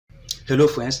Hello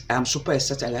friends, I'm super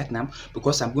excited right now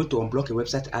because I'm going to unblock a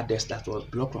website address that was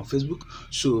blocked on Facebook.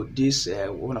 So this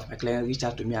one of my clients reached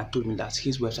out to me and told me that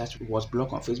his website was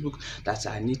blocked on Facebook, that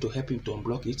I need to help him to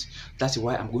unblock it. That's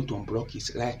why I'm going to unblock it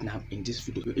right now in this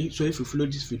video. So if you follow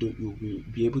this video, you will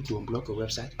be able to unblock a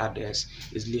website address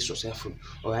easily, successful.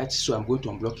 Alright, so I'm going to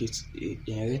unblock it in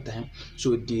real time.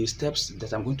 So the steps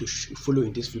that I'm going to follow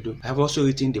in this video, I have also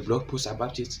written the blog post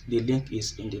about it. The link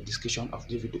is in the description of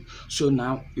the video. So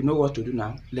now you know what to do.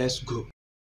 Now let's go.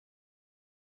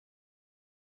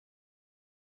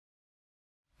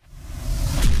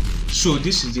 So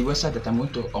this is the website that I'm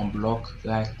going to unblock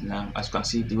right now. As you can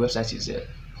see, the website is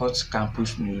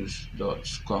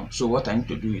𝗧𝗵𝗶news.com. So what I need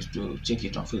to do is to check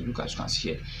it on Facebook. As you can see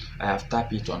here, I have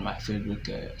tapped it on my Facebook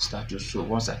status. So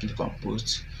once I click on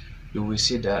post, you will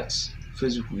see that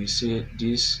Facebook will say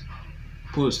this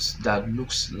post that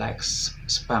looks like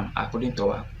spam according to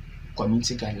our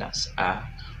community guidelines are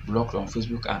blocked on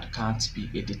Facebook and can't be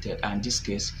edited. And in this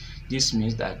case, this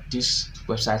means that this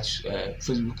website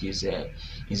Facebook is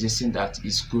insisting that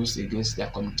it goes against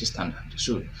their community standard.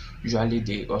 So usually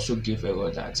they also give error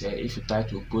that if you try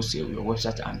to post your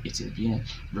website and it is being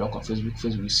blocked on Facebook,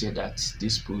 Facebook will say that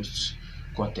this post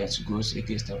content goes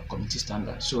against our community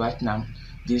standard. So right now,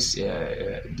 this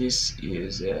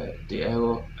is the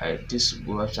error. This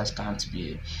website can't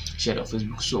be shared on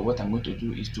Facebook. So what I'm going to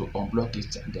do is to unblock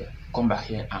it and come back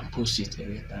here and post it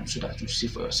every time so that you see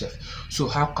for yourself. So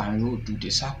how can you do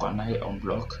this? How can I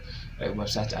unblock a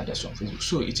website address on Facebook?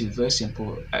 So it is very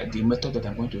simple. The method that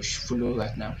I'm going to follow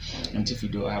right now in this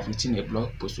video, I have written a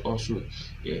blog post. Also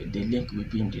the link will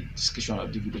be in the description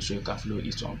of the video, so you can follow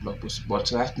it on blog post.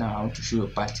 But right now I want to show you a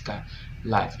practical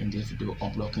live in this video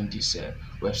unblocking this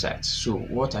website. So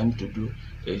what I need to do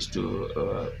is to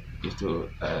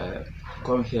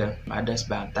come here, my address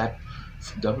bar, and type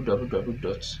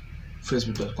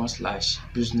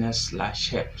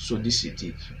www.facebook.com/business/help. So this is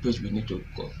the page we need to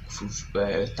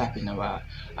type in our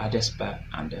address bar,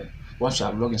 and once you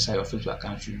have logged inside your Facebook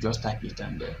account, you just type it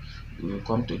and you will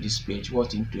come to this page.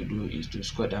 What you need to do is to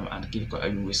scroll down and click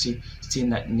on, you will see still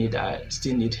need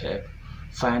help,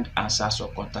 find answers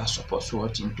or contact support. So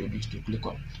what you need to do is to click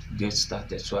on get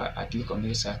started. So I click on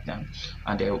this right now,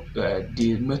 and the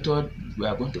method we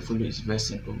are going to follow is very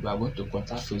simple. We are going to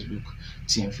contact Facebook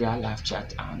team via live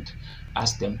chat and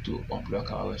ask them to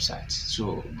unblock our website.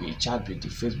 So we chat with the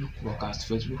Facebook workers,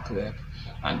 Facebook rep,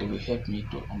 and they will help me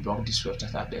to unblock this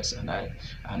website address, and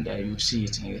you'll see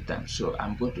it in real time. So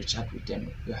I'm going to chat with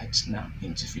them right now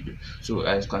in this video. So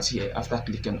as you can see here, after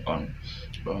clicking on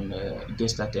get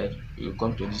started, you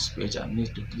come to this page and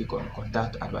need to click on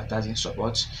contact advertising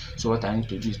support. So what I need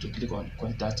to do is to click on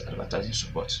contact advertising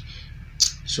support.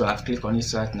 So I've clicked on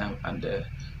it right now, and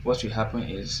what will happen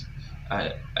is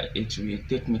it will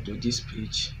take me to this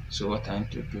page. So what I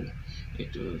need to do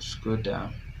is to scroll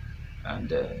down,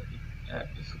 and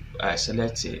I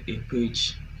select a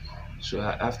page. So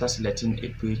after selecting a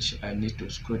page, I need to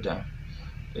scroll down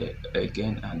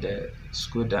again and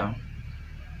scroll down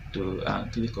to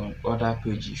click on other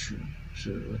page issue.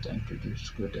 So what I need to do is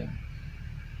scroll down.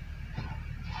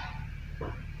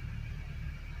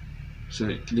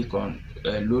 So click on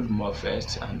load more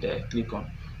first, and click on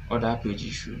other page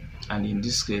issue, and in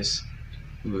this case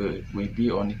we will be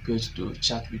on the page to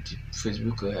chat with the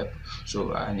Facebook rep.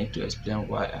 So I need to explain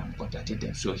why I'm contacting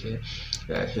them. So here,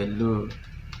 hello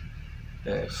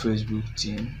Facebook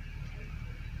team,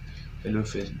 hello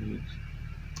Facebook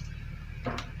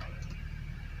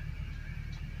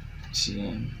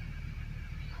team.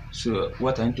 So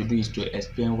what I need to do is to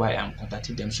explain why I'm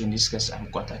contacting them. So in this case,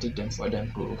 I'm contacting them for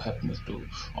them to help me to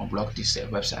unblock this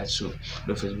website. So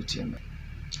hello Facebook team.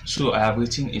 So I have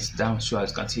written it down. So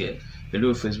as you can see here,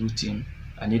 hello Facebook team,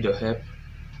 I need your help.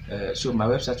 So my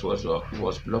website was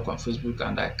blocked on Facebook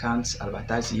and I can't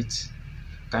advertise it.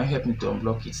 Can you help me to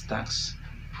unblock it? Thanks.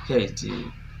 Here is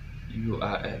the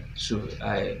URL. So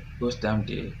I post down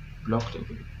the blocked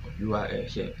URL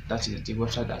here. That is the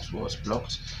website that was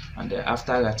blocked, and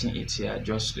after writing it here, I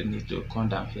just need to come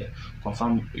down here,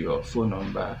 confirm your phone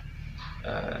number.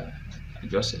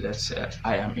 Just select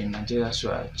I am in Nigeria,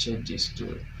 so I change this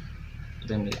to,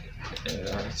 then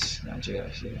write Nigeria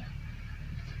here.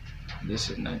 This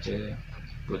is Nigeria.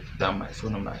 Put down my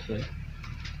phone number here.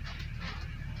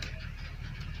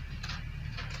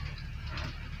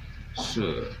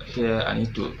 So here I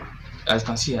need to, as you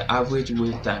can see, average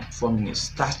wait time 4 minutes.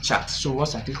 Start chat. So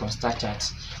once I click on start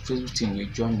chat, Facebook team will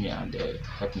join me and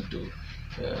help me to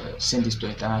send this to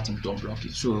entire team to unblock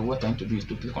it. So what I need to do is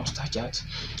to click on start chat,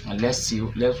 and let's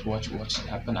watch what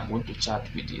happen. I'm going to chat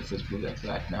with the Facebook rep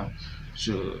right now.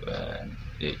 So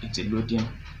it's a loading.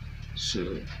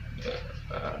 So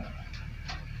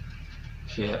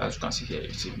here, as you can see here,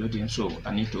 it's loading, so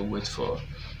I need to wait for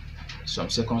some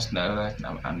seconds now right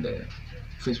now, and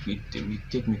Facebook will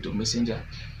take me to Messenger.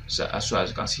 So as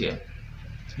you can see here,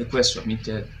 request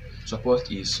submitted,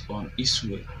 support is on its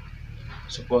way.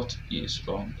 Support is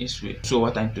on its way. So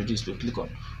what I need to do is to click on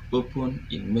open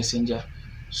in Messenger.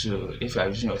 So if you are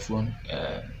using your phone,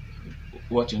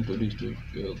 what you need to do is to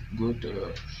go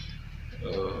to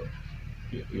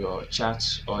your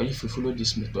chats, or if you follow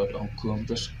this method on Chrome,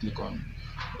 just click on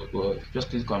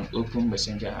open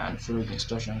Messenger and follow the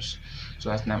instructions. So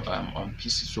right now I'm on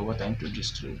PC, so what I need to do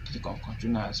is to click on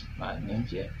continue as my name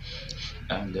here,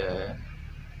 and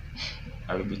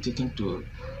I will be taken to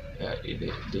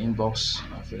the inbox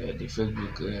of the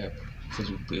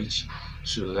Facebook page.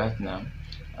 So right now,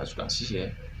 as you can see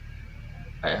here,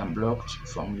 I am blocked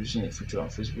from using a feature on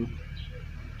Facebook.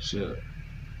 So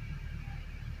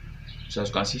as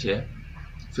you can see here,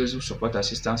 Facebook support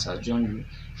assistance has joined you.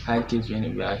 Hi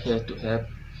Kevin, we are here to help.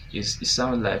 It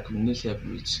sounds like we need help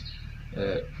with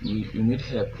you need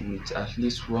help with at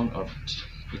least one of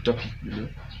the topic below.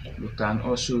 You can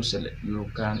also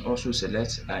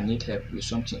select I need help with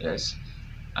something else.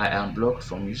 I am blocked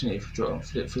from using a feature on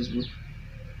Facebook.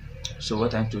 So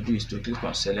what I need to do is to click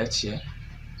on select here,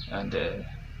 and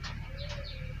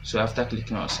so after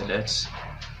clicking on select,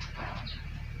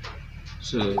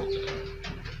 so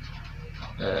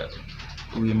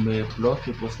we may block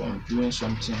people from doing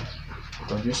something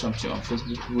on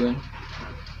Facebook when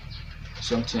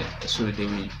something, so they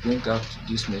will bring out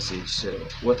this message. So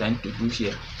what I need to do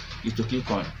here is to click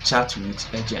on chat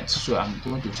with agents. So I'm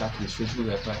going to chat with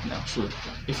Facebook right now. So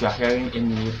if you are hearing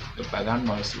any background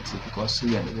noise, it's because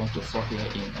we want to fall here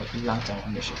in long-term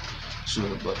ownership. So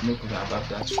but no problem about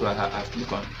that. So I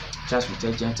click on chat with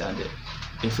agents, and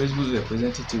a Facebook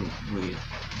representative will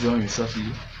join you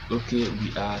shortly. Okay,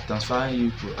 we are transferring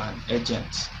you to an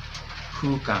agent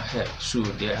who can help. So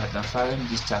they are transferring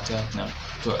this chat right now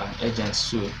to an agent.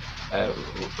 So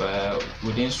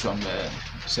within some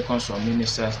seconds or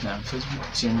minutes right now,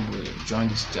 Facebook team will join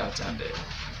this chat and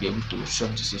be able to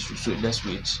solve this issue. So let's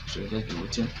wait. So let's be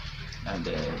waiting, and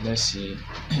let's see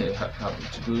how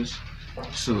it goes.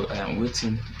 So I am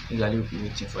waiting, eagerly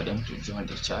waiting for them to join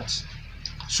the chat.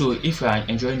 So if you are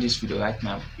enjoying this video right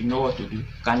now, you know what to do.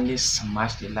 Kindly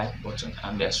smash the like button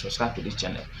and subscribe to this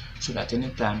channel, so that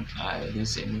anytime I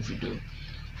release a new video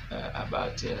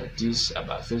about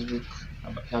Facebook,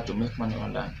 about how to make money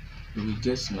online, you will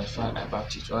get notified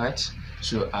about it. Alright,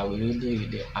 so I will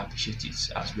really appreciate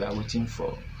it, as we are waiting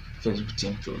for Facebook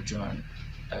team to join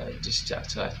this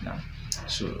chat right now.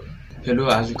 So hello,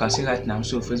 as you can see right now,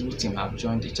 so Facebook team have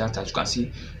joined the chat. As you can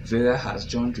see, Vera has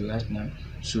joined you right now.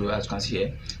 So as you can see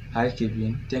here, hi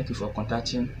Kevin, thank you for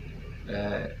contacting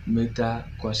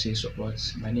𝗟𝗂𝘁'𝘀 support.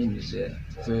 My name is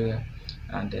Vera,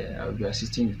 and I will be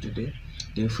assisting you today.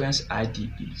 The reference ID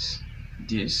is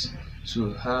this.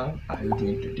 So how are you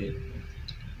doing today?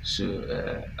 So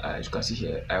as you can see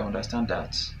here, I understand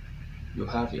that you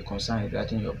have a concern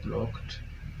regarding your blocked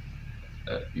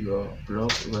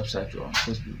website on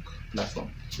Facebook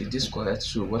platform. Is this correct?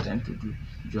 So what I need to do,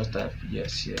 just type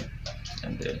yes here,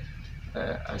 and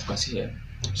as you can see here,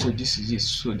 so this is it.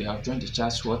 So they have joined the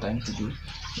chat. So what I need to do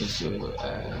is to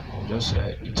just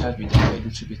chat with them a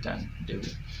little bit, and they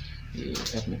will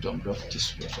help me to unblock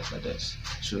this website like this.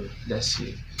 So let's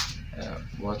see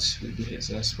what will be his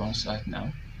response right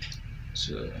now.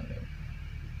 So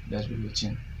let's be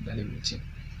waiting, barely waiting.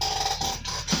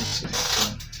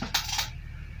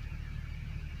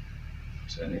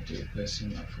 So I need to replace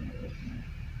my phone right now.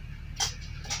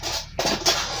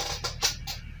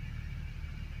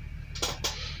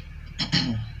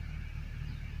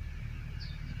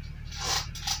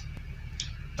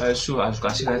 So as you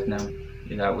can see right now,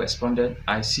 it has responded.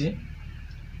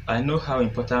 I know how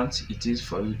important it is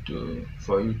for you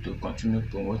to continue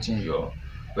promoting your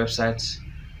website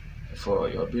for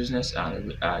your business, and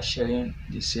we are sharing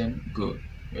the same goal.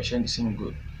 We are sharing the same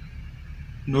goal.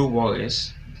 No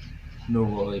worries.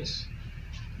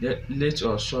 Let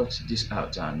us sort this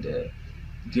out and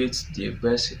get the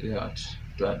best route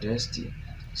to address the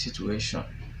situation.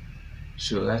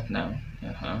 So right now,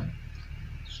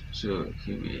 so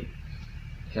he will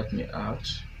help me out.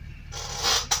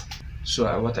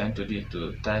 So what I need to do is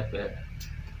to type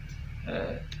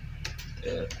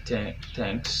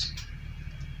thanks.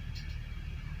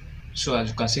 So as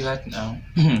you can see right now,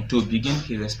 to begin,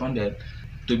 he responded.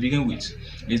 To begin with,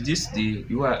 is this the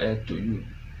URL to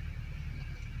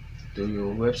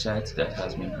your website that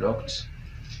has been blocked?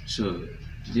 So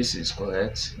this is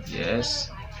correct. Yes.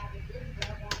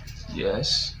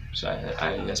 So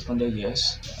I responded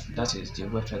yes, that is the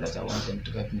website that I want them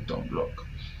to help me to unblock.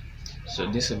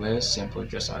 So this is very simple.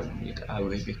 Just I will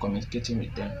be communicating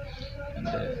with them, and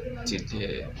till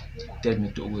they tell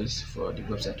me to wait for the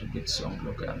website to get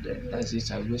unblocked, and then that's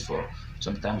it. I wait for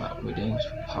some time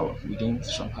within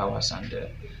some hours, and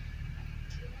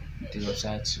the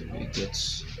website will get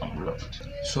unblocked.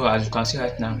 So as you can see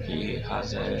right now, he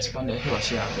has responded. He or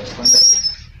she has responded.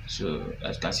 So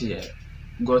as you can see here,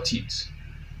 got it.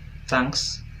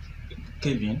 Thanks,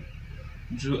 Kevin.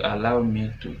 Do allow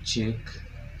me to check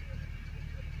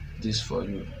this for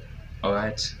you. All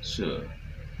right. So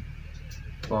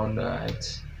all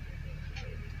right.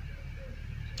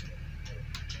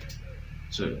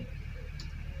 So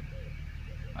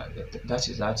that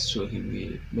is that. So he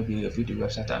will maybe review the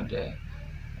website and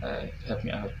help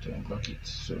me out to unblock it.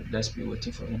 So let's be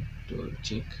waiting for him to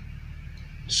check.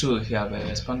 So he have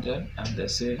responded, and they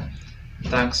say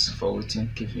thanks for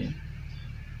waiting, Kevin.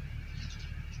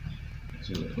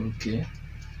 So okay.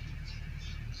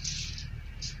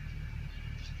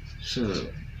 So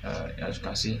as you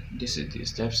can see, this is the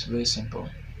steps. Very simple.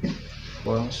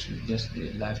 Once you get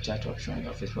the live chat option on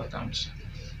your Facebook account,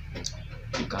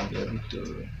 you can be able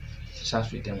to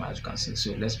chat with them, as you can see.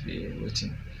 So let's be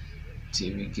waiting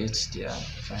till we get their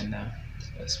final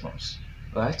response.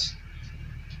 Right?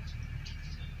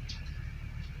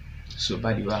 So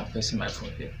by the way, I'm pressing my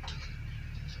phone here.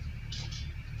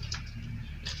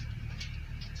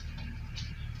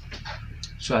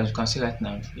 So as you can see right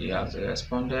now, he has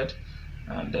responded,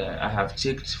 and I have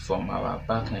checked from our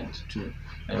backend too.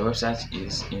 And the website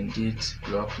is indeed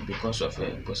blocked because of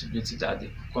a possibility that the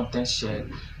content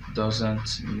shared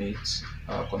doesn't meet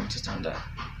our community standard.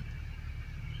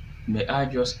 May I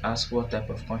just ask what type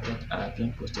of content are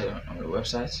being posted on the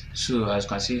website? So as you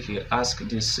can see, he asked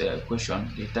this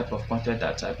question, the type of content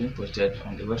that are being posted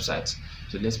on the website.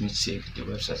 So let me check the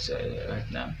website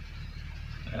right now.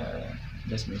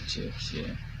 Let me check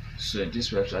here. So this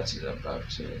website is about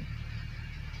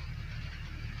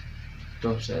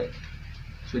website.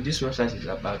 So this website is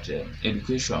about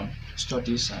education,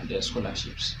 studies, and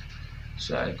scholarships.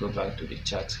 So I go back to the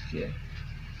chat here,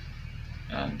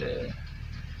 and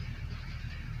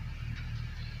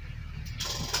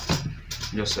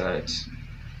just write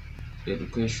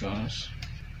educations.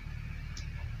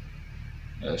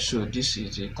 So this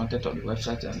is the content of the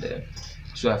website, and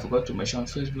so I forgot to mention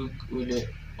Facebook really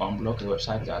unblocked the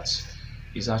website that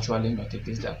is actually not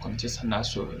against their community standards.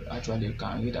 So actually you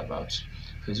can read about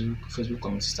Facebook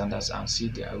community standards and see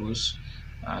their rules,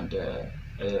 and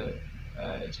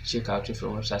check out if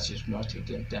your website is not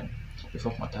against them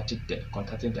before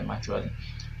contacting them actually.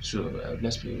 So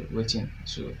let's be waiting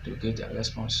to get their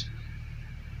response.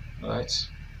 All right.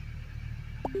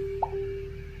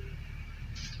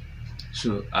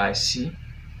 So I see.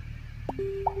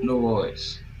 No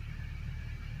worries.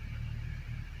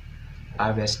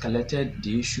 I've escalated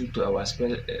the issue to our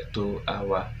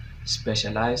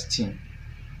specialized team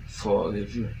for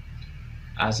review.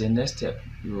 As a next step,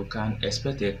 you can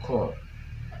expect a call.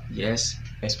 Yes,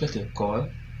 expect a call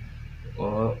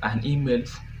or an email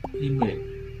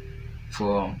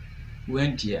from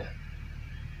when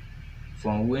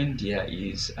there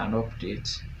is an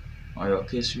update on your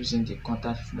case using the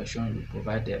contact information you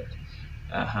provided.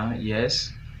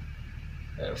 Yes.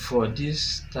 For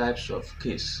these types of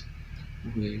case,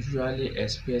 we usually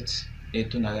expect a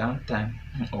turnaround time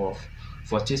of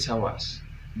 48 hours,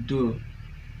 though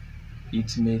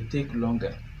it may take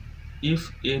longer.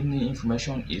 If any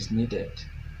information is needed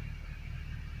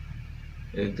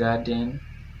regarding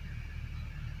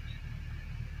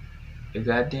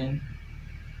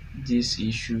this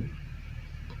issue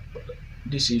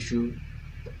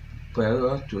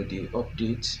prior to the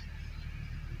update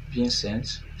being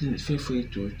sent, please feel free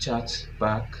to chat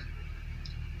back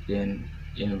in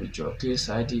with your case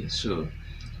ID. So,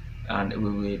 and we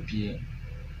will be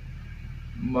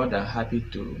more than happy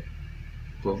to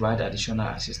provide additional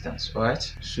assistance. All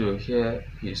right. So here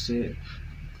he said,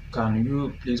 can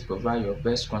you please provide your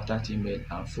best contact email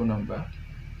and phone number?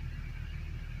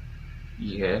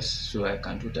 Yes, so I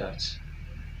can do that.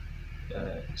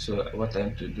 So what I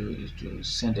need to do is to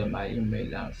send them my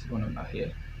email and phone number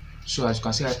here. So as you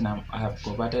can see right now, I have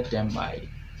provided them my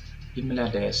email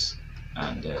address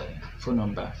and phone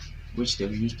number, which they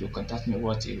will use to contact me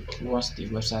once the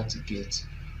website gets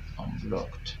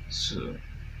unblocked. So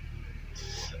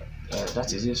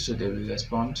that is it. So they will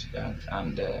respond,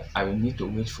 and I will need to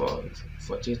wait for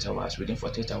 48 hours. Within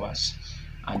 48 hours,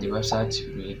 and the website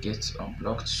will get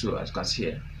unblocked. So as you can see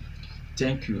here,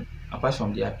 thank you. Apart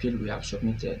from the appeal we have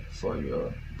submitted for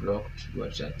your blocked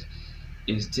website,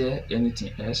 is there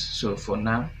anything else? So for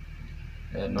now,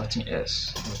 nothing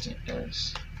else, nothing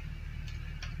else.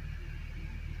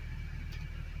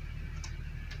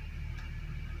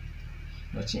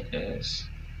 Nothing else.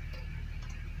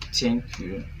 Thank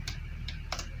you.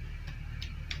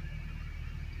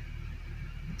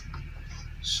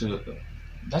 So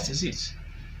that is it.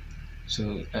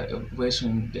 So very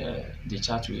soon the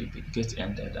chat will get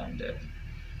ended, and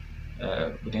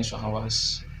within some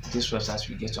hours this website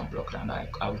will get unblocked, and I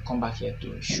will come back here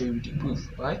to show you the proof,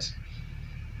 right?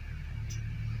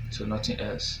 So nothing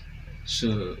else.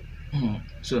 So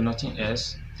so nothing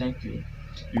else. Thank you.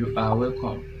 You are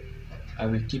welcome. I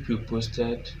will keep you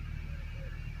posted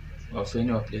of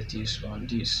any updates on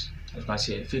this. As you can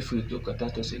see, feel free to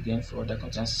contact us again for other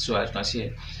content. So as you can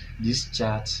see, this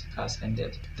chat has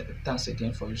ended. Thanks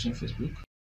again for using Facebook.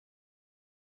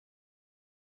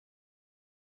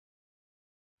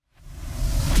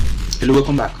 Hello,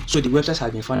 welcome back. So the website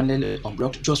has been finally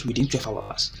unblocked just within 12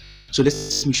 hours. So let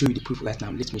me show you the proof right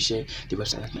now. Let me share the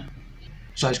website right now.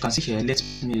 So as you can see here, let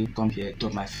me come here to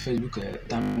my Facebook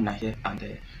timeline here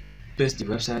and paste the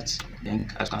website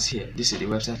link. As you can see here, this is the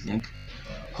website link,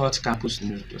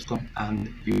 𝗧𝗵𝗶𝗀.com, and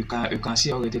you can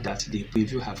see already that the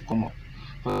preview have come up.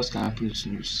 𝗧𝗵𝗶𝗀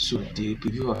news. So the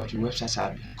preview of the website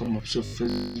have come up. So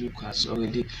Facebook has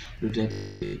already loaded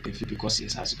the preview because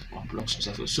it has unblocked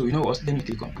successfully. So you know what? Let me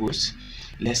click on post.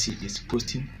 Let's see it's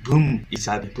posting. Boom! It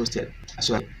has been posted.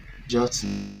 So just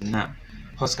now,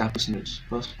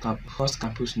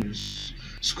 𝗧𝗵𝗶𝗀,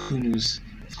 school news,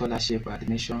 scholarship,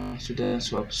 admission, student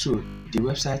swap. So the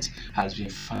website has been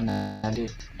finally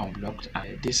unblocked,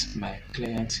 and this my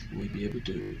client will be able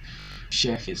to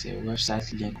share his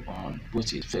website link on both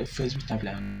his Facebook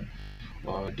timeline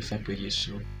or different pages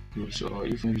or groups, or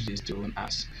even use his own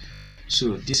apps.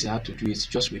 So this is how to do it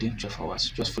just within 12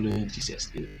 hours, just following this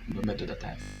method that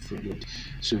I followed.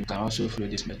 So you can also follow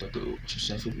this method to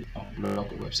successfully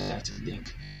unblock a website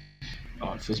link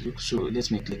on Facebook. So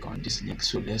let me click on this link.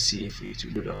 So let's see if it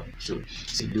will load up. So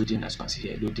it's loading, as you can see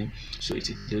here, loading. So it's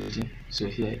loading. So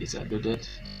here it's loaded.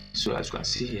 So as you can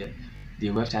see here, the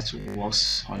website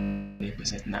works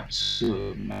 100% now.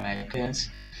 So my clients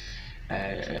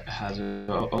has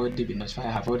already been notified.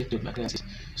 I have already told my clients.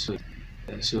 So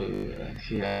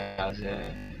he has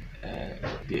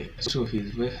so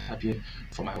he's very happy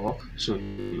for my work. So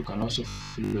you can also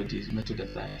follow this method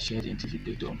that I shared in the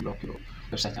video to unblock your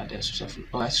website and then successful.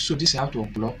 Alright, so this is how to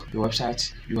unblock your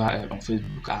website URL on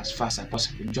Facebook as fast as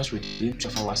possible, just within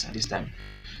 12 hours. At this time,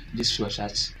 this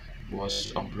website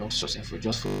was unblocked successfully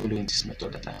just following this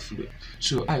method that I followed.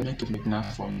 So I am now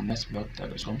from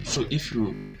netsblog.com. So if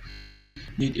you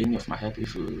need any of my help,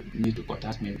 if you need to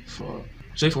contact me for,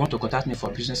 so if you want to contact me for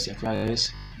business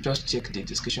inquiries, just check the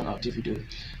description of the video.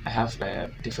 I have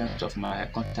different of my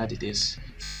contact details: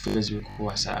 Facebook,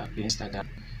 WhatsApp, Instagram,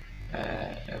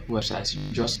 websites.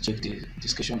 Just check the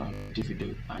description of the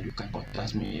video and you can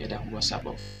contact me either on WhatsApp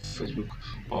or Facebook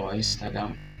or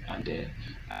Instagram, and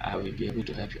I will be able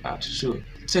to help you out. So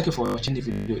thank you for watching the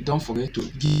video. Don't forget to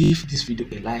give this video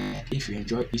a like if you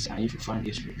enjoyed it and if you found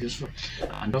this useful,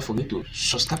 and don't forget to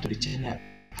subscribe to the channel.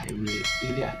 I will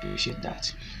really appreciate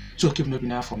that. So keep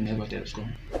looking out from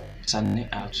𝗟𝗲𝘁'𝘀.com. Signing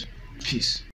out.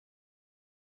 Peace.